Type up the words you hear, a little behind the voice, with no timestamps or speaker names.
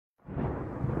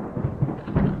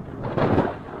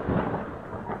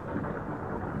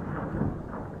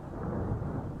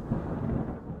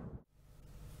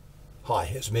Hi,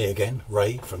 it's me again,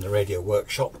 Ray from the Radio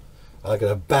Workshop. I'm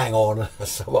going to bang on, as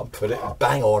someone put it,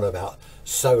 bang on about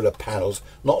solar panels.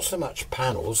 Not so much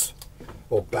panels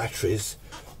or batteries,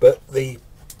 but the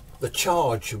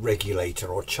charge regulator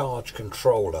or charge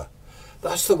controller.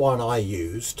 That's the one I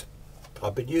used.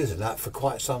 I've been using that for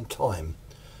quite some time.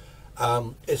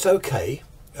 It's okay.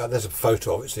 There's a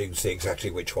photo of it so you can see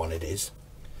exactly which one it is.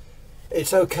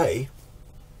 It's okay,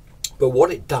 but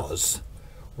what it does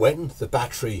when the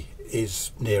battery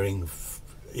is nearing,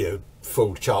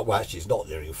 full charge, well actually it's not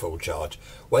nearing full charge,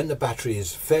 when the battery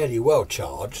is fairly well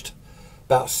charged,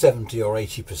 about 70 or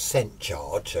 80%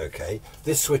 charge, okay,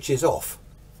 this switches off.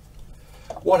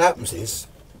 What happens is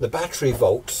the battery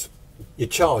volts, you're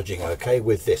charging, okay,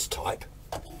 with this type.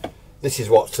 This is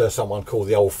what someone called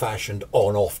the old-fashioned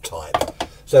on-off type.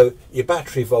 So your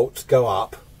battery volts go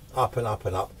up, up and up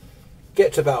and up,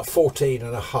 get to about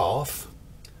 14.5,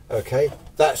 okay,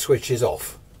 that switches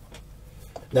off.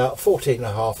 Now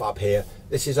 14.5 up here,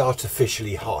 this is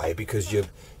artificially high because your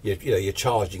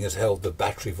charging has held the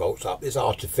battery volts up. It's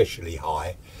artificially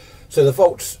high, so the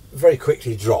volts very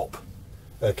quickly drop.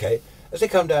 Okay, as they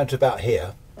come down to about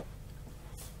here,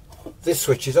 this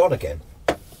switches on again.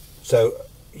 So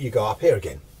you go up here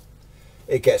again.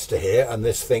 It gets to here, and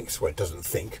this thinks, well, it doesn't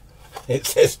think. It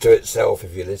says to itself,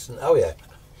 if you listen, oh yeah,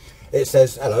 it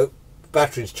says, hello,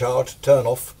 battery's charged, turn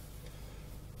off.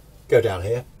 Go down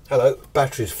here. Hello,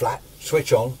 battery's flat,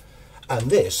 switch on. And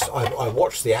this, I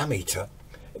watched the ammeter,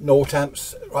 0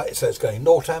 amps, right, so it's going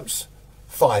 0 amps,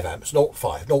 5 amps,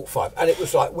 0.5, 0.5, and it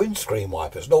was like windscreen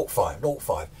wipers, 0.5,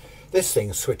 0.5. This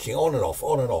thing's switching on and off,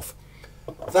 on and off.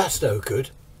 That's no good,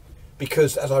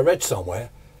 because as I read somewhere,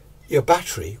 your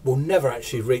battery will never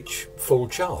actually reach full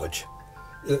charge.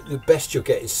 The best you'll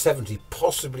get is 70,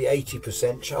 possibly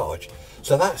 80% charge.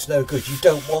 So that's no good, you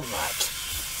don't want that.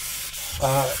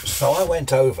 So I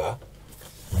went over,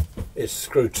 it's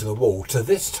screwed to the wall, to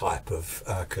this type of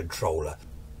controller.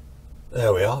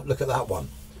 There we are, look at that one.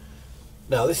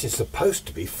 Now this is supposed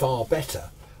to be far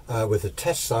better. With the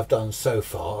tests I've done so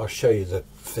far, I'll show you the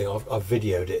thing, I've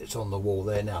videoed it, it's on the wall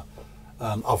there now.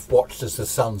 I've watched as the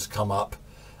sun's come up,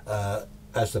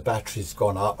 as the battery's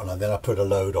gone up, and then I put a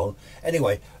load on.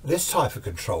 Anyway, this type of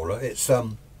controller, it's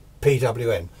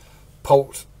PWM.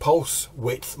 Pulse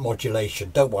width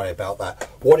modulation. Don't worry about that.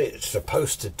 What it's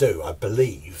supposed to do, I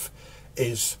believe,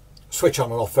 is switch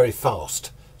on and off very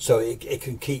fast, so it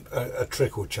can keep a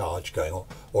trickle charge going on,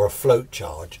 or a float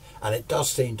charge, and it does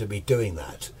seem to be doing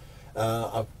that.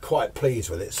 I'm quite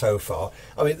pleased with it so far.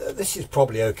 I mean, this is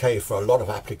probably okay for a lot of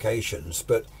applications,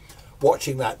 but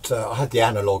watching that, I had the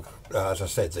analog, as I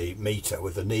said, the meter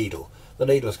with the needle. The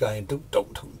needle's going dunk,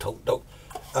 dunk, dunk, dunk, dunk.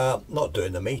 Not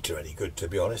doing the meter any good, to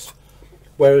be honest.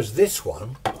 Whereas this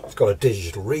one, it's got a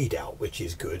digital readout, which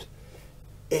is good.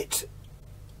 It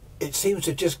seems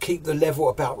to just keep the level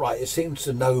about right. It seems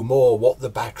to know more what the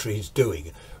battery is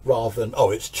doing, rather than, oh,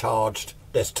 it's charged,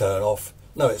 let's turn off.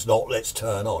 No, it's not, let's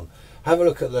turn on. Have a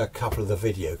look at a couple of the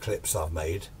video clips I've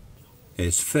made.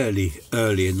 It's fairly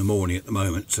early in the morning at the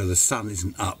moment, so the sun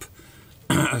isn't up.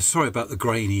 Sorry about the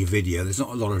grainy video. There's not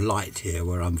a lot of light here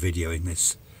where I'm videoing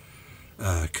this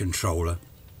controller.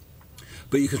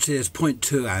 But you can see there's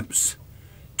 0.2 amps,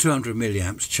 200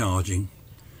 milliamps charging,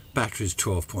 battery's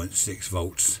 12.6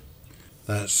 volts.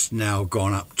 That's now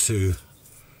gone up to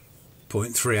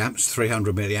 0.3 amps,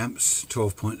 300 milliamps,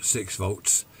 12.6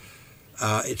 volts.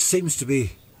 It seems to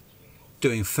be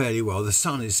doing fairly well. The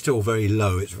sun is still very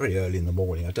low. It's very early in the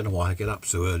morning. I don't know why I get up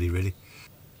so early, really.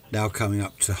 Now coming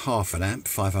up to half an amp,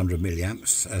 500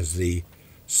 milliamps, as the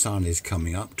sun is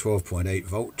coming up, 12.8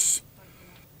 volts.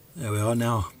 There we are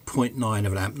now, 0.9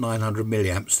 of an amp, 900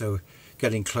 milliamps, so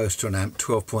getting close to an amp,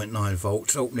 12.9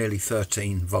 volts, oh, nearly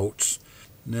 13 volts.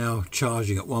 Now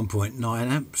charging at 1.9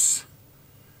 amps,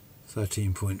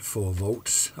 13.4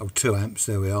 volts, oh, 2 amps,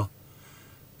 there we are.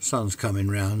 Sun's coming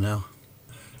round now.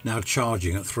 Now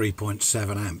charging at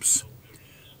 3.7 amps,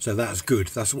 so that's good,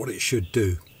 that's what it should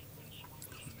do.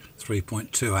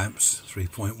 3.2 amps,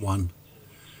 3.1.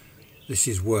 This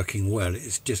is working well.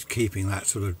 It's just keeping that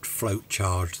sort of float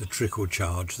charge, the trickle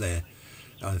charge there,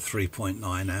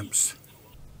 3.9 amps.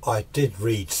 I did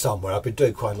read somewhere, I've been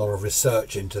doing quite a lot of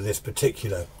research into this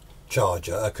particular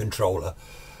charger, controller,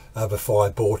 before I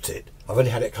bought it. I've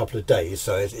only had it a couple of days,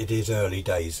 so it is early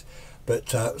days.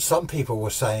 But some people were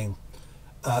saying,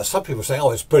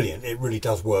 oh, it's brilliant, it really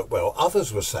does work well.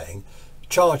 Others were saying,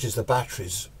 charges the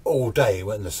batteries all day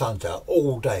when the sun's out,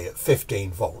 all day at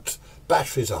 15 volts.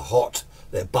 Batteries are hot,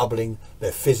 they're bubbling,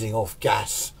 they're fizzing off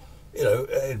gas,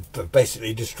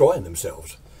 basically destroying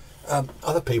themselves.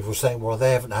 Other people were saying, well,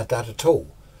 they haven't had that at all.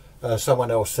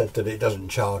 Someone else said that it doesn't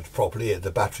charge properly,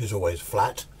 the battery's always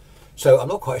flat. So I'm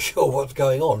not quite sure what's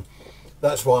going on.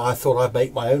 That's why I thought I'd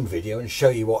make my own video and show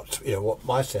you what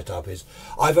my setup is.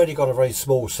 I've only got a very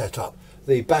small setup.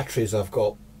 The batteries I've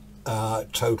got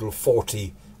total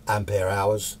 40 ampere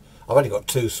hours. I've only got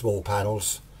 2 small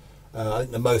panels. I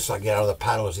think the most I can get out of the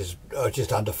panels is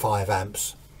just under 5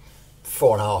 amps,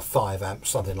 4.5, 5 amps,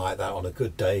 something like that on a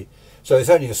good day. So it's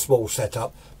only a small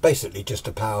setup, basically just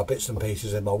to power bits and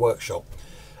pieces in my workshop.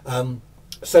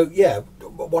 So yeah,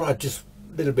 what I just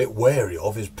a little bit wary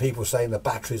of is people saying the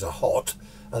batteries are hot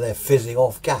and they're fizzing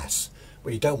off gas.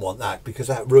 Well, you don't want that, because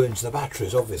that ruins the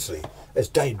batteries, obviously. It's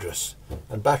dangerous,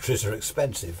 and batteries are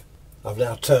expensive. I've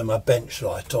now turned my bench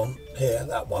light on here,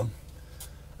 that one,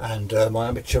 and my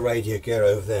amateur radio gear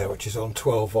over there, which is on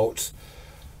 12 volts,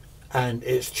 and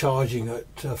it's charging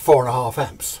at 4.5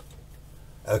 amps.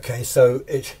 Okay, so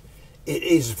it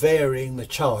is varying the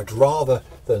charge, rather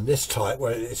than this type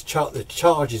where it's the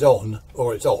charge is on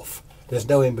or it's off. There's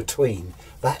no in between.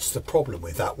 That's the problem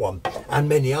with that one, and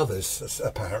many others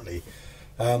apparently.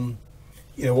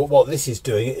 You know what this is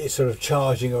doing, it's sort of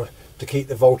charging to keep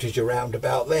the voltage around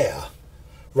about there,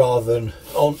 rather than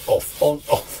on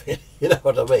off. You know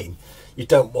what I mean? You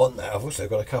don't want that. I've also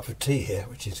got a cup of tea here,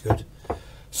 which is good.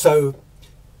 So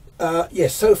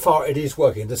yes, so far it is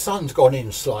working. The sun's gone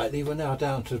in slightly. We're now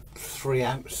down to 3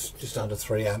 amps, just under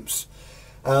 3 amps.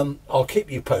 I'll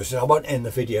keep you posted. I won't end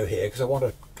the video here because I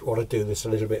want to do this a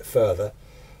little bit further.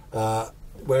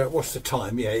 What's the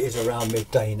time? Yeah, it is around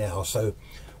midday now, so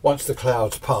once the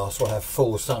clouds pass we'll have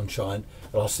full sunshine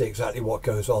and I'll see exactly what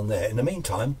goes on there. In the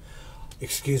meantime,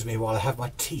 excuse me while I have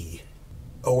my tea.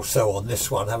 Also on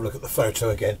this one, have a look at the photo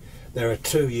again, there are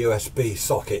 2 USB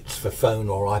sockets for phone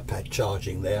or iPad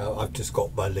charging there. I've just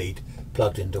got my lead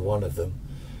plugged into one of them.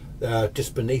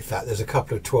 Just beneath that there's a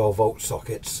couple of 12 volt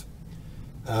sockets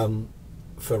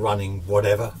for running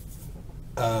whatever.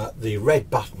 The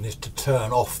red button is to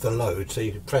turn off the load, so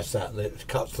you can press that and it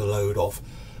cuts the load off.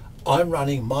 I'm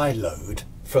running my load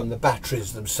from the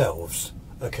batteries themselves.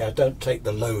 Okay, I don't take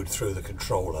the load through the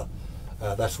controller.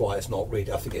 That's why it's not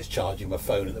reading. I think it's charging my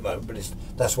phone at the moment, but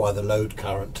that's why the load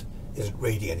current isn't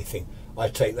reading anything. I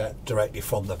take that directly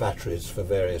from the batteries for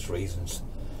various reasons.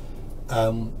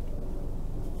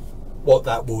 What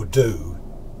that will do,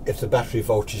 if the battery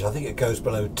voltage, I think it goes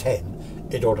below 10,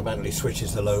 it automatically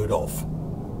switches the load off.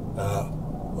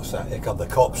 What's that? Here come the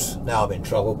cops. Now I'm in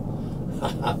trouble.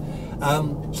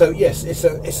 So yes, it's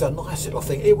a nice little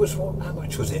thing. It was, how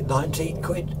much was it? 19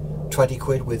 quid, 20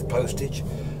 quid with postage.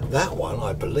 That one,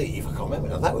 I believe, I can't remember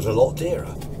now, that was a lot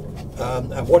dearer.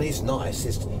 And what is nice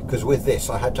is, because with this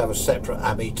I had to have a separate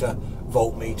ammeter,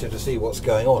 voltmeter to see what's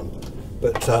going on.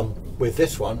 But with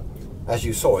this one, as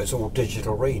you saw, it's all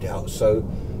digital readout. So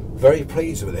very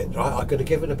pleased with it. Right, I'm going to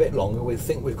give it a bit longer. We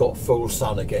think we've got full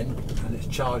sun again, and it's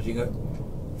charging at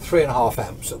 3.5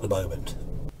 amps at the moment.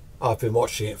 I've been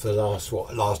watching it for the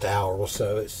last hour or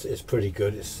so. It's pretty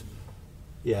good. It's,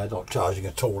 yeah, not charging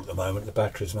at all at the moment. The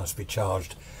batteries must be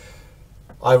charged.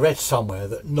 I read somewhere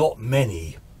that not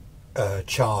many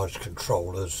charge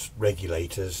controllers,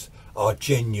 regulators, are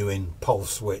genuine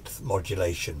pulse width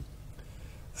modulation.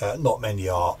 Not many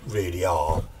really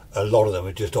are. A lot of them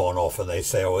are just on off and they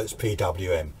say, oh, it's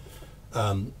PWM.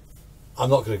 I'm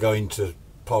not going to go into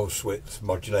pulse width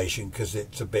modulation because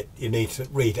it's a bit, you need to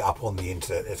read it up on the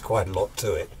internet. There's quite a lot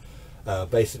to it.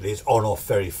 Basically it's on off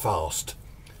very fast.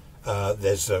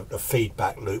 There's a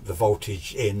feedback loop, the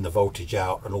voltage in, the voltage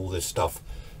out, and all this stuff.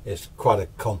 It's quite a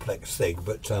complex thing,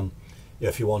 but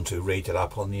if you want to read it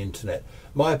up on the internet.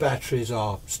 My batteries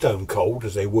are stone cold,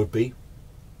 as they would be,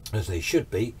 as they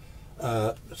should be.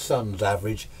 Sun's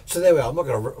average. So there we are. I'm not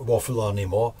going to waffle on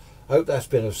anymore. I hope that's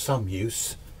been of some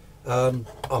use. I'm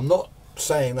not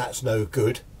saying that's no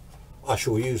good. I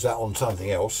shall use that on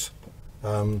something else.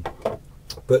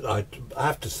 But I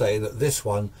have to say that this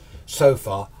one, so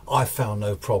far, I've found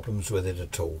no problems with it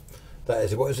at all. That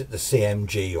is, what is it, the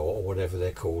CMG or whatever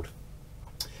they're called.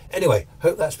 Anyway,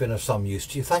 hope that's been of some use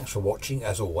to you. Thanks for watching,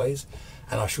 as always,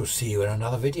 and I shall see you in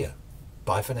another video.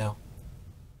 Bye for now.